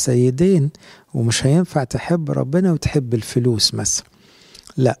يخدم سيدين، ومش هينفع تحب ربنا وتحب الفلوس مثلا،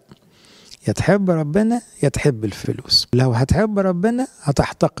 لا، يا تحب ربنا يا تحب الفلوس. لو هتحب ربنا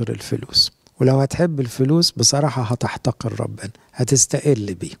هتحتقر الفلوس، ولو هتحب الفلوس بصراحة هتحتقر ربنا،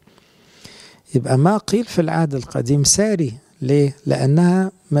 هتستقل بيه. يبقى ما قيل في العهد القديم ساري. ليه؟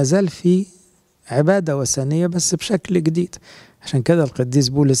 لأنها مازال في عبادة وثنية بس بشكل جديد. عشان كده القديس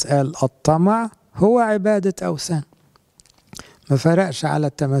بولس قال الطمع هو عبادة أوثان. ما فرقش على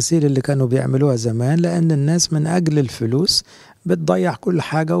التماثيل اللي كانوا بيعملوها زمان، لأن الناس من أجل الفلوس بتضيع كل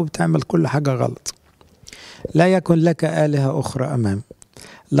حاجة وبتعمل كل حاجة غلط. لا يكن لك آلهة أخرى أمام،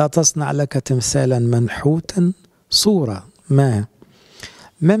 لا تصنع لك تمثالا منحوتا، صورة ما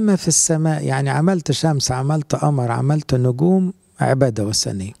مما في السماء، يعني عملت شمس، عملت قمر، عملت نجوم، عبادة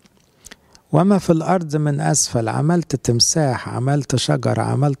وثنية. وما في الأرض من أسفل، عملت تمساح، عملت شجر،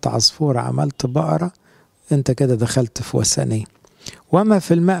 عملت عصفور، عملت بقرة، انت كده دخلت في وثنية. وما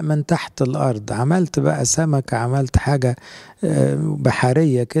في الماء من تحت الأرض، عملت بقى سمك، عملت حاجة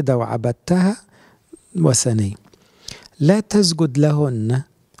بحرية كده وعبدتها، وثنية. لا تسجد لهن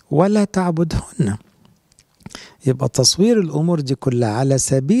ولا تعبدهن. يبقى تصوير الأمور دي كلها على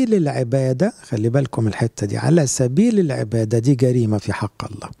سبيل العبادة، خلي بالكم الحتة دي، على سبيل العبادة دي جريمة في حق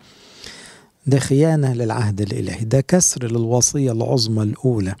الله، ده خيانة للعهد الإلهي، ده كسر للوصية العظمى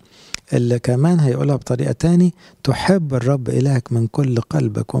الأولى اللي كمان هيقولها بطريقة تاني: تحب الرب إلهك من كل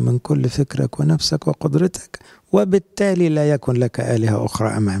قلبك ومن كل فكرك ونفسك وقدرتك، وبالتالي لا يكن لك آلهة أخرى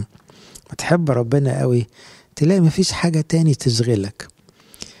أمام. تحب ربنا قوي تلاقي مفيش حاجة تاني تشغلك.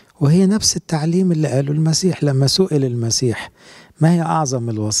 وهي نفس التعليم اللي قاله المسيح لما سئل المسيح ما هي أعظم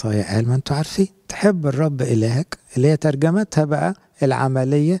الوصايا، قال: ما أنتوا عارفين، تحب الرب إلهك، اللي هي ترجمتها بقى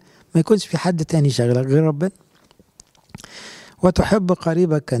العملية ما يكونش في حد تاني شغلك غير ربنا، وتحب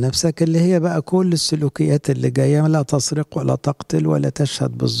قريبك كنفسك، اللي هي بقى كل السلوكيات اللي جاية: لا تسرق ولا تقتل ولا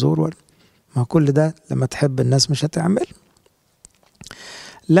تشهد بالزور ما كل ده لما تحب الناس مش هتعمل.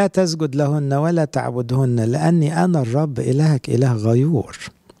 لا تسجد لهن ولا تعبدهن لأني أنا الرب إلهك إله غيور.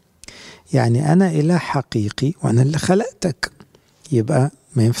 يعني أنا إله حقيقي وأنا اللي خلقتك، يبقى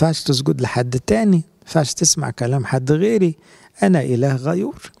ما ينفعش تسجد لحد تاني، ما ينفعش تسمع كلام حد غيري، أنا إله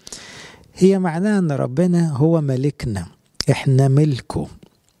غيور. هي معناها أن ربنا هو ملكنا، إحنا ملكه،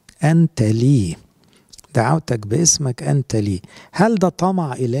 أنت لي، دعوتك باسمك أنت لي. هل ده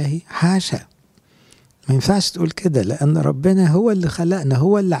طمع إلهي؟ حاشا، ما ينفعش تقول كده، لأن ربنا هو اللي خلقنا،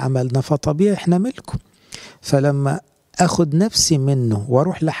 هو اللي عملنا، فطبيعي إحنا ملكه. فلما أخد نفسي منه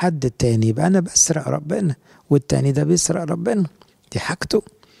وأروح لحد تاني يبقى أنا بسرق ربنا، والتاني ده بيسرق ربنا، دي حاجته.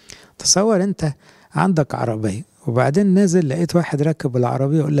 تصور أنت عندك عربية وبعدين نازل لقيت واحد راكب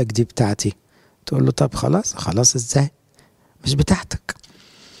العربية يقول لك دي بتاعتي، تقول له طب خلاص إزاي؟ مش بتاعتك.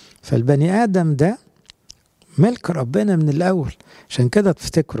 فالبني آدم ده ملك ربنا من الأول. عشان كده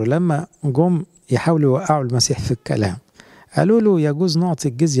تفتكروا لما جم يحاولوا يوقعوا المسيح في الكلام قالوا له: يجوز نعطي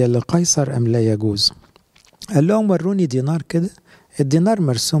الجزية لقيصر أم لا يجوز؟ قال لهم: وروني دينار كده، الدينار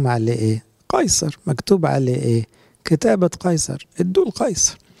مرسوم عليه ايه؟ قيصر. مكتوب عليه ايه؟ كتابة قيصر. ادوا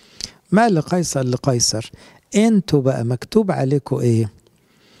لقيصر. ما لقيصر لقيصر. انتوا بقى مكتوب عليكم ايه؟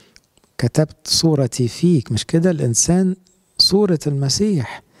 كتبت صورتي فيك، مش كده؟ الإنسان صورة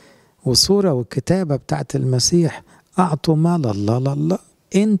المسيح، وصورة والكتابة بتاعت المسيح. أعطوا مال الله لله.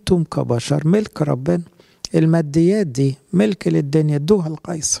 انتم كبشر ملك ربنا، الماديات دي ملك للدنيا، ادوها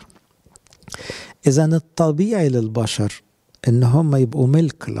لقيصر. إذا الطبيعي للبشر إن هم يبقوا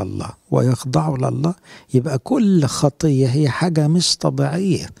ملك لله ويخضعوا لله. يبقى كل خطية هي حاجة مش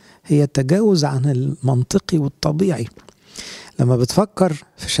طبيعية، هي تجاوز عن المنطقي والطبيعي. لما بتفكر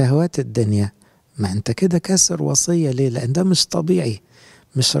في شهوات الدنيا ما أنت كده كسر وصية. ليه؟ لأن ده مش طبيعي،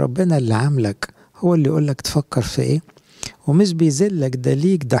 مش ربنا اللي عاملك، هو اللي يقولك تفكر في إيه، ومش بيذلك، ده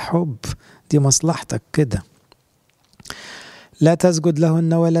ليك، ده حب، دي مصلحتك كده. لا تسجد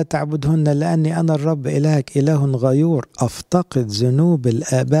لهن ولا تعبدهن لأني أنا الرب إلهك إله غيور، أفتقد ذنوب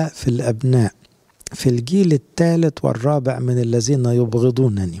الآباء في الأبناء في الجيل الثالث والرابع من الذين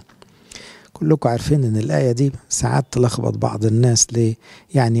يبغضونني. كلكم عارفين أن الآية دي ساعات تلخبط بعض الناس. ليه؟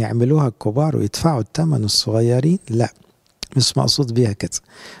 يعني يعملوها الكبار ويدفعوا الثمن الصغيرين؟ لا، مش مقصود بيها كده،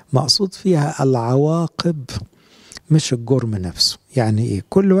 مقصود فيها العواقب مش الجرم نفسه. يعني إيه؟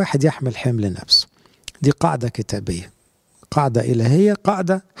 كل واحد يحمل حمل نفسه، دي قاعدة كتابية، قاعدة إلهية،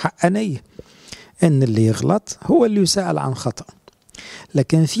 قاعدة حقانية، إن اللي يغلط هو اللي يسأل عن خطأ.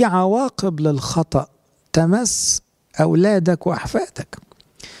 لكن في عواقب للخطأ تمس أولادك وأحفادك.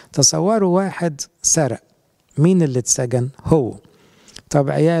 تصوروا واحد سرق، مين اللي اتسجن؟ هو. طب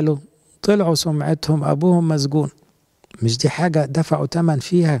عياله طلعوا سمعتهم أبوهم مسجون، مش دي حاجة دفعوا تمن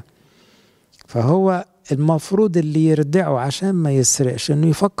فيها؟ فهو المفروض اللي يردعه عشان ما يسرقش إنه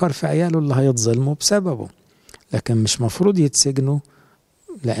يفكر في عياله اللي هيتظلموا بسببه، لكن مش مفروض يتسجنوا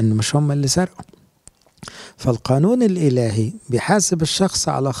لأن مش هم اللي سرقوا. فالقانون الإلهي بيحاسب الشخص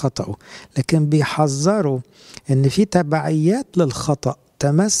على خطأه، لكن بيحذره إن في تبعيات للخطأ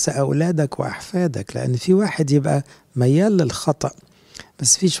تمس أولادك وأحفادك. لأن في واحد يبقى ميال للخطأ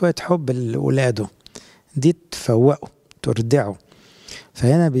بس في شوية حب لأولاده، دي تفوقه تردعه.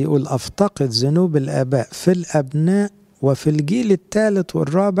 فهنا بيقول: أفتقد ذنوب الآباء في الأبناء وفي الجيل الثالث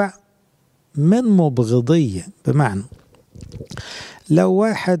والرابع من مبغضية. بمعنى لو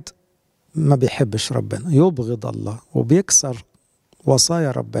واحد ما بيحبش ربنا، يبغض الله وبيكسر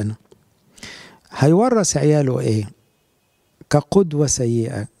وصايا ربنا، هيورث عياله ايه؟ كقدوة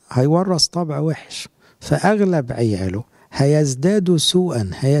سيئة، هيورث طبع وحش، فأغلب عياله هيزدادوا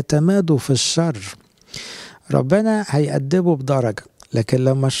سوءا، هيتمادوا في الشر. ربنا هيأدبه بدرجة، لكن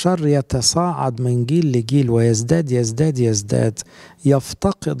لما الشر يتصاعد من جيل لجيل ويزداد يزداد يزداد،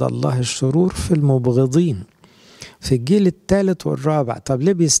 يفتقد الله الشرور في المبغضين في الجيل الثالث والرابع. طب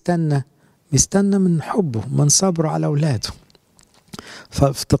ليه بيستنى؟ بيستنى من حبه، من صبره على أولاده.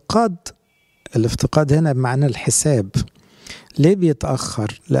 الافتقاد هنا بمعنى الحساب. ليه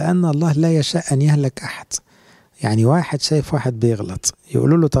بيتأخر؟ لأن الله لا يشاء أن يهلك أحد. يعني واحد شايف واحد بيغلط،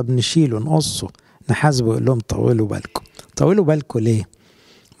 يقولوا له طب نشيله نقصه نحاسبه، يقول لهم طولوا بالكم. طولوا بالكم ليه؟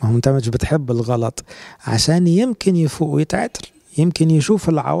 ما هو انت مش بتحب الغلط، عشان يمكن يفوق ويتعدل، يمكن يشوف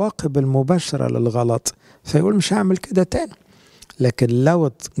العواقب المباشرة للغلط فيقول مش هعمل كده تاني. لكن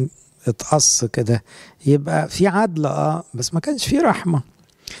لو اتقص كده يبقى في عدل، بس ما كانش في رحمة.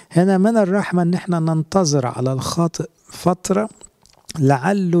 هنا من الرحمة ان احنا ننتظر على الخاطئ فترة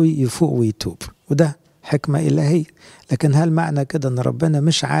لعله يفوق ويتوب، وده حكمة إلهية. لكن هل معنى كده ان ربنا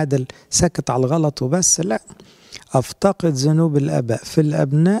مش عادل سكت على الغلط وبس؟ لا، أفتقد ذنوب الآباء في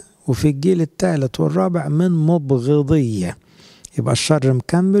الأبناء وفي الجيل الثالث والرابع من مبغضية. يبقى الشر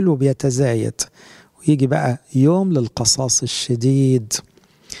مكمل وبيتزايد، ويجي بقى يوم للقصاص الشديد.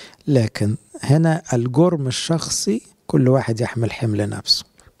 لكن هنا الجرم الشخصي كل واحد يحمل حمل نفسه.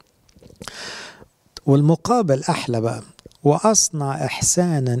 والمقابل أحلى بقى، وأصنع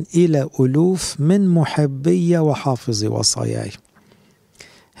إحسانا إلى ألوف من محبي وحافظي وصاياي.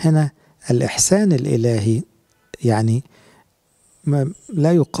 هنا الإحسان الإلهي يعني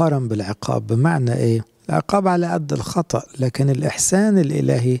لا يقارن بالعقاب. بمعنى إيه؟ العقاب على قد الخطأ، لكن الإحسان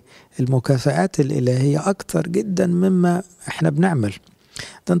الإلهي المكافآت الإلهية أكتر جدا مما إحنا بنعمل.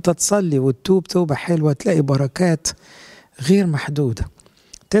 ده أنت تصلي وتتوب توبة حلوة تلاقي بركات غير محدودة.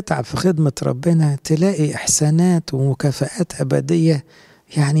 تتعب في خدمة ربنا تلاقي إحسانات ومكافآت أبدية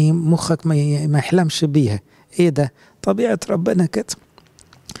يعني مخك ما يحلمش بيها. إيه ده؟ طبيعة ربنا كده.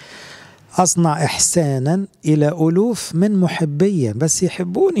 أصنع إحسانا إلى ألوف من محبية، بس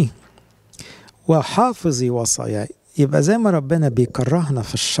يحبوني، وحافظي وصاياي. يبقى زي ما ربنا بيكرهنا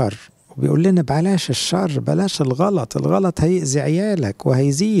في الشر وبيقول لنا بلاش الشر، بلاش الغلط، الغلط هيأذي عيالك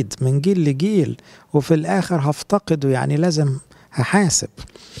وهيزيد من جيل لجيل وفي الآخر هفتقده، يعني لازم هحاسب.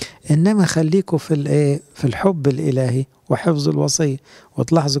 إنما خليكوا في الحب الإلهي وحفظ الوصية.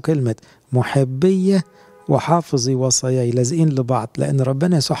 وتلاحظوا كلمة محبية وحافظي وصاياي لازقين لبعض، لأن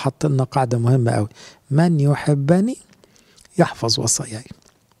ربنا يسوع حط لنا قاعدة مهمة قوي: من يحبني يحفظ وصاياي.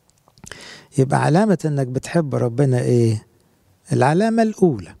 يبقى علامة إنك بتحب ربنا إيه؟ العلامة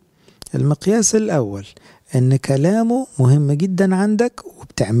الأولى، المقياس الأول، إن كلامه مهم جدا عندك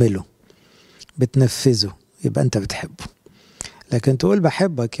وبتعمله بتنفذه، يبقى أنت بتحبه. لكن تقول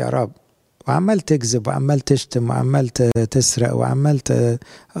بحبك يا رب وعمال تكذب وعمال تشتم وعمال تسرق وعمال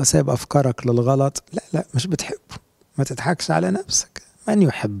سايب أفكارك للغلط، لا مش بتحبه. ما تضحكش على نفسك. من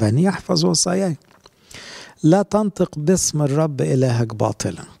يحبني يحفظ وصاياي. لا تنطق باسم الرب إلهك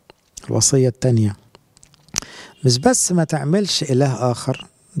باطلا. الوصية الثانية، مش بس ما تعملش إله آخر،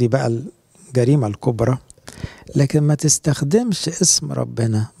 دي بقى الجريمة الكبرى، لكن ما تستخدمش اسم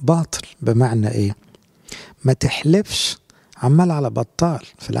ربنا باطل. بمعنى إيه؟ ما تحلفش عمال على بطال.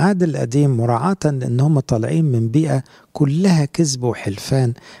 في العهد القديم مراعاة ان هم طالعين من بيئة كلها كذب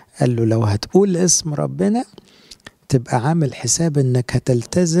وحلفان، قال له لو هتقول اسم ربنا تبقى عامل حساب انك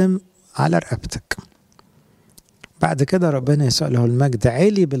هتلتزم على رقبتك. بعد كده ربنا يسوع له المجد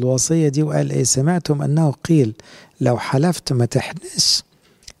علي بالوصية دي وقال ايه؟ سمعتم انه قيل لو حلفت ما تحنس،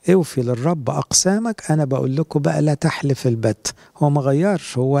 اوفي للرب اقسامك. انا بقول لكم بقى لا تحلف البت. هو ما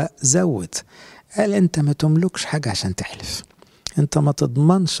غيرش، هو زود، قال انت ما تملكش حاجة عشان تحلف، انت ما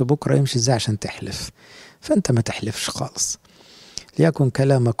تضمنش بكرة يمشي ازاي عشان تحلف، فانت ما تحلفش خالص. ليكن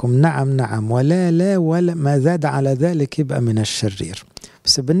كلامكم نعم نعم ولا لا، ولا ما زاد على ذلك يبقى من الشرير.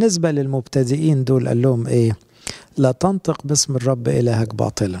 بس بالنسبة للمبتدئين دول قال لهم ايه؟ لا تنطق باسم الرب إلهك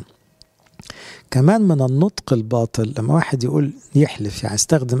باطلا. كمان من النطق الباطل لما واحد يقول يحلف، يعني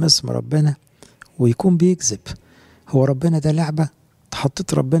يستخدم اسم ربنا ويكون بيكذب. هو ربنا ده لعبة؟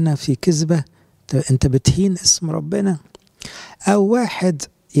 تحطيت ربنا في كذبة؟ انت بتهين اسم ربنا. او واحد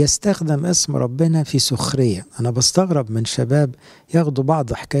يستخدم اسم ربنا في سخرية. انا بستغرب من شباب ياخدوا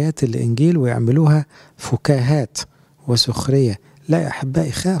بعض حكايات الانجيل ويعملوها فكاهات وسخرية. لا يا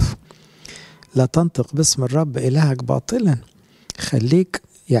احبائي، خافوا. لا تنطق باسم الرب الهك باطلا. خليك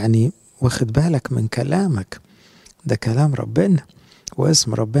يعني واخد بالك من كلامك، ده كلام ربنا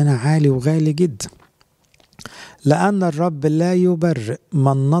واسم ربنا عالي وغالي جدا. لأن الرب لا يبرئ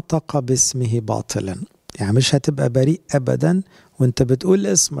من نطق باسمه باطلا. يعني مش هتبقى بريء أبدا وانت بتقول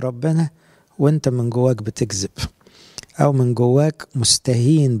اسم ربنا وانت من جواك بتكذب أو من جواك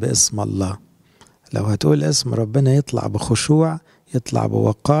مستهين باسم الله. لو هتقول اسم ربنا يطلع بخشوع، يطلع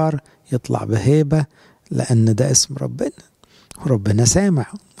بوقار، يطلع بهيبة، لأن ده اسم ربنا، وربنا سامع،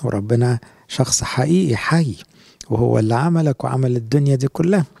 وربنا شخص حقيقي حي، وهو اللي عملك وعمل الدنيا دي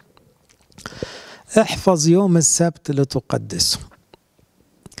كلها. احفظ يوم السبت لتقدسه.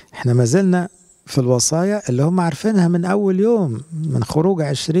 احنا ما زلنا في الوصايا اللي هم عارفينها من أول يوم، من خروج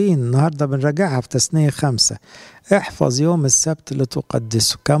 20. النهاردة بنراجعها في تثنية 5. احفظ يوم السبت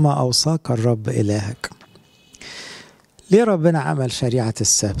لتقدسه كما أوصاك الرب إلهك. ليه ربنا عمل شريعة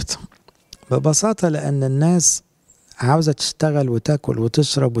السبت؟ ببساطة لأن الناس عاوزة تشتغل وتاكل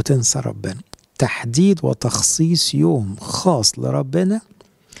وتشرب وتنسى ربنا. تحديد وتخصيص يوم خاص لربنا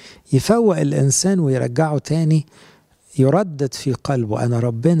يفوق الإنسان ويرجعه تاني، يردد في قلبه أنا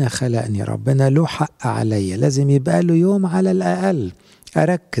ربنا خلقني، ربنا له حق عليا، لازم يبقى له يوم على الأقل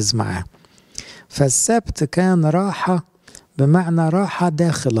أركز معاه. فالسبت كان راحة، بمعنى راحة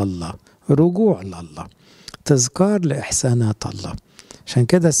داخل الله، رجوع لله، تذكار لإحسانات الله. عشان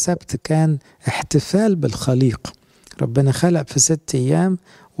كده السبت كان احتفال بالخليقة. ربنا خلق في 6 أيام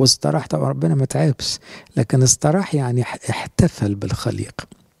واستراح. طبعا ربنا ما تعبش، لكن استراح يعني احتفل بالخليقة.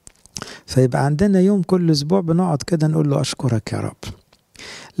 فيبقى عندنا يوم كل أسبوع بنقعد كده نقول له أشكرك يا رب.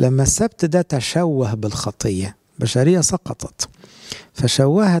 لما السبت ده تشوه بالخطية، بشرية سقطت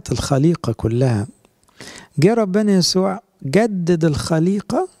فشوهت الخليقة كلها، جاء ربنا يسوع جدد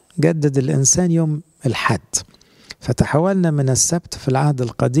الخليقة، جدد الإنسان يوم الحد. فتحولنا من السبت في العهد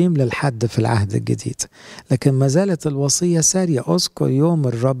القديم للحد في العهد الجديد. لكن ما زالت الوصية سارية، أذكر يوم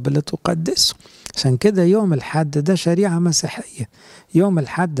الرب لتقدسه. عشان كده يوم الحد ده شريعة مسيحية. يوم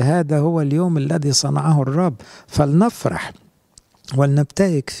الحد هذا هو اليوم الذي صنعه الرب، فلنفرح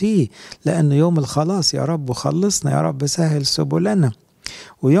ولنبتهج فيه، لأنه يوم الخلاص. يا رب خلصنا، يا رب سهل سبلنا.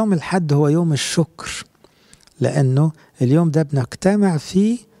 ويوم الحد هو يوم الشكر، لأنه اليوم ده بنجتمع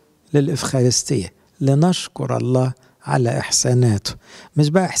فيه للإفخارستية، لنشكر الله على إحساناته. مش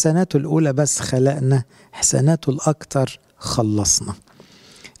بقى إحساناته الأولى بس خلقنا، إحساناته الأكتر خلصنا.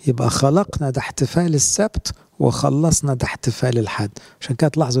 يبقى خلقنا ده احتفال السبت، وخلصنا ده احتفال الحد. عشان كده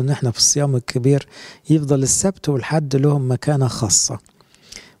تلاحظوا ان احنا في الصيام الكبير يفضل السبت والحد لهم مكانة خاصة.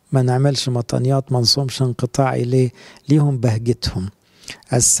 ما نعملش مطانيات، ما نصومش انقطاعي. ليه؟ ليهم بهجتهم.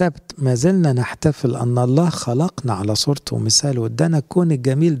 السبت ما زلنا نحتفل أن الله خلقنا على صورته ومثاله، وادانا الكون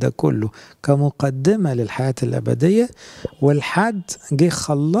الجميل ده كله كمقدمة للحياة الأبدية. والحد جه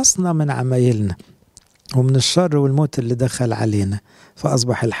خلصنا من عمايلنا ومن الشر والموت اللي دخل علينا،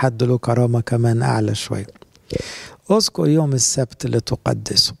 فأصبح الحد له كرامة كمان أعلى شوية. أذكر يوم السبت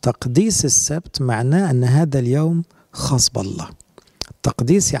لتقدسه. تقديس السبت معناه أن هذا اليوم خاص بالله.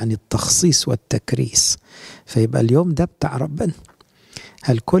 التقديس يعني التخصيص والتكريس. فيبقى اليوم ده بتاع ربنا.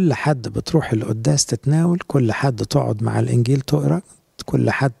 هل كل حد بتروح القداس تتناول؟ كل حد تقعد مع الإنجيل تقرأ؟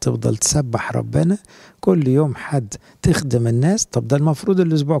 كل حد تفضل تسبح ربنا؟ كل يوم حد تخدم الناس؟ طب ده المفروض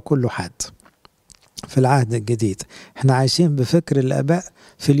الأسبوع كله حد. في العهد الجديد احنا عايشين بفكر الآباء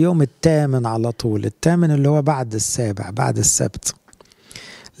في اليوم الثامن على طول. الثامن اللي هو بعد السابع، بعد السبت،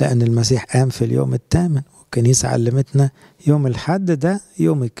 لأن المسيح قام في اليوم الثامن، والكنيسة علمتنا يوم الحد ده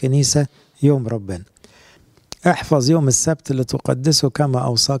يوم الكنيسة، يوم ربنا. احفظ يوم السبت لتقدسه كما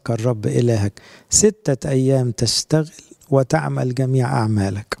أوصاك الرب إلهك. 6 أيام تشتغل وتعمل جميع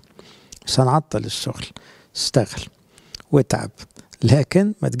أعمالك. مش هنعطل الشغل، اشتغل وتعب،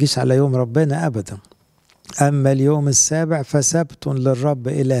 لكن ما تجيش على يوم ربنا أبدا. أما اليوم السابع فسبت للرب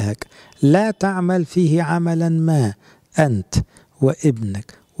إلهك، لا تعمل فيه عملا ما، أنت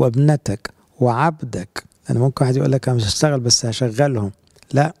وابنك وابنتك وعبدك. أنا ممكن واحد يقول لك أنا مش هشتغل بس هشغلهم،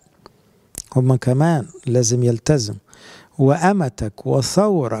 لا، هم كمان لازم يلتزم. وأمتك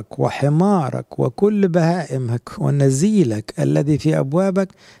وثورك وحمارك وكل بهائمك ونزيلك الذي في أبوابك،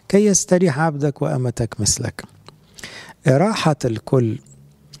 كي يستريح عبدك وأمتك مثلك. إراحة الكل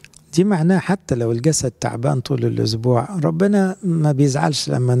دي معناه حتى لو الجسد تعبان طول الأسبوع، ربنا ما بيزعلش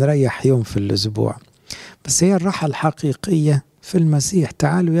لما نريح يوم في الأسبوع. بس هي الراحة الحقيقية في المسيح.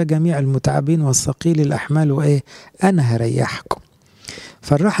 تعالوا يا جميع المتعبين والثقيل الأحمال وإيه، أنا هريحكم.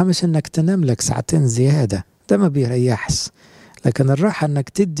 فالراحة مش إنك تنام لك 2 ساعة زيادة، ده ما بيريحش. لكن الراحة إنك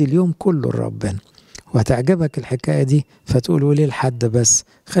تدي اليوم كله لربنا. وهتعجبك الحكاية دي فتقول ليه الحد بس؟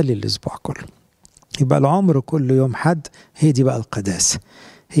 خلي الأسبوع كله. يبقى العمر كله يوم حد. هي دي بقى القداسة،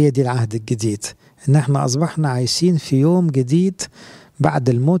 هي دي العهد الجديد، إن احنا أصبحنا عايشين في يوم جديد بعد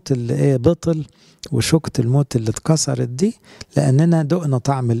الموت اللي بطل وشوكة الموت اللي اتكسرت دي، لأننا دقنا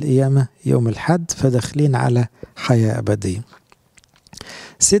طعم القيامة يوم الحد، فداخلين على حياة أبدية.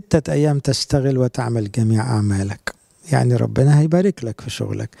 6 أيام تشتغل وتعمل جميع أعمالك، يعني ربنا هيبارك لك في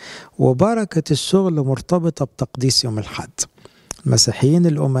شغلك. وبركة الشغل مرتبطة بتقديس يوم الحد. المسيحيين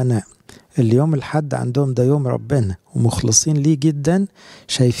الأمناء اليوم الحد عندهم ده يوم ربنا ومخلصين ليه جدا،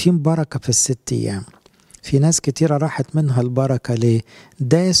 شايفين بركة في 6 أيام. في ناس كتيرة راحت منها البركة. ليه؟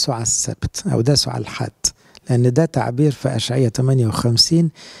 داسوا على السبت أو داسوا على الحد، لأن ده تعبير في أشعية 58: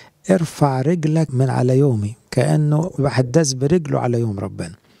 ارفع رجلك من على يومي، كأنه واحد داس برجله على يوم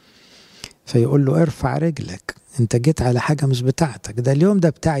ربنا. فيقول له ارفع رجلك، انت جيت على حاجة مش بتاعتك، ده اليوم ده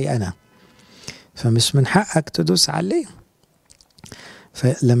بتاعي أنا، فمش من حقك تدوس عليه.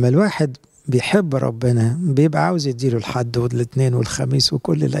 فلما الواحد بيحب ربنا بيبقى عاوز يديله الحد والاثنين والخميس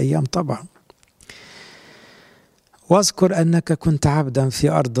وكل الأيام طبعا. واذكر أنك كنت عبدا في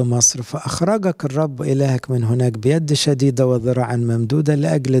أرض مصر فأخرجك الرب إلهك من هناك بيد شديدة وذراع ممدودة،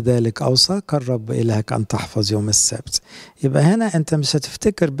 لأجل ذلك أوصاك الرب إلهك أن تحفظ يوم السبت. يبقى هنا أنت مش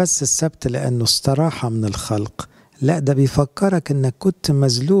هتفتكر بس السبت لأنه استراحة من الخلق، لا ده بيفكرك أنك كنت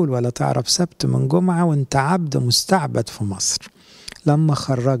مذلول ولا تعرف سبت من جمعة وانت عبد مستعبد في مصر. لما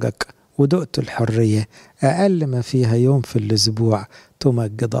خرجك ودقت الحرية أقل ما فيها يوم في الأسبوع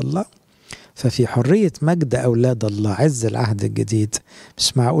تمجد الله. ففي حرية مجد أولاد الله عز العهد الجديد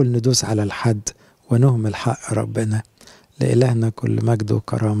مش معقول ندوس على الحد ونهمل حق ربنا. لإلهنا كل مجد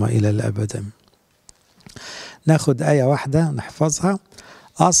وكرامة إلى الأبد. ناخد آية واحدة نحفظها: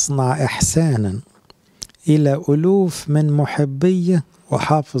 أصنع إحسانا إلى ألوف من محبي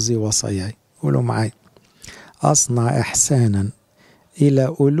وحافظي وصاياي. قولوا معاي: أصنع إحسانا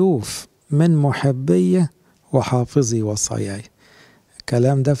إلى ألوف من محبي وحافظي وصاياي.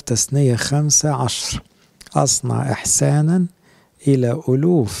 الكلام ده في تثنية 15. أصنع إحسانا إلى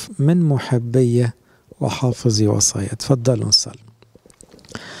ألوف من محبي وحافظي وصاياي. تفضلوا نصلي.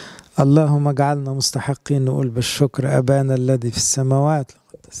 اللهم اجعلنا مستحقين نقول بالشكر: أبانا الذي في السماوات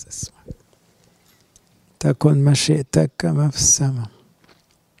لقدس اسمك، تكن مشيئتك كما في السماء.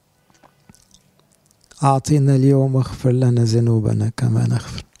 أعطينا اليوم واغفر لنا ذنوبنا كما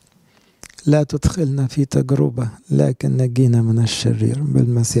نغفر. لا تدخلنا في تجربة لكن نجينا من الشرير،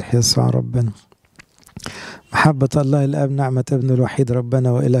 بالمسيح يسوع ربنا. محبة الله الآب، نعمة ابن الوحيد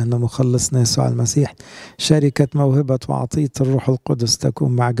ربنا وإلهنا مخلصنا يسوع المسيح، شركة موهبة وعطية الروح القدس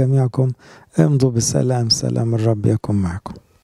تكون مع جميعكم. امضوا بسلام، سلام الرب يكون معكم.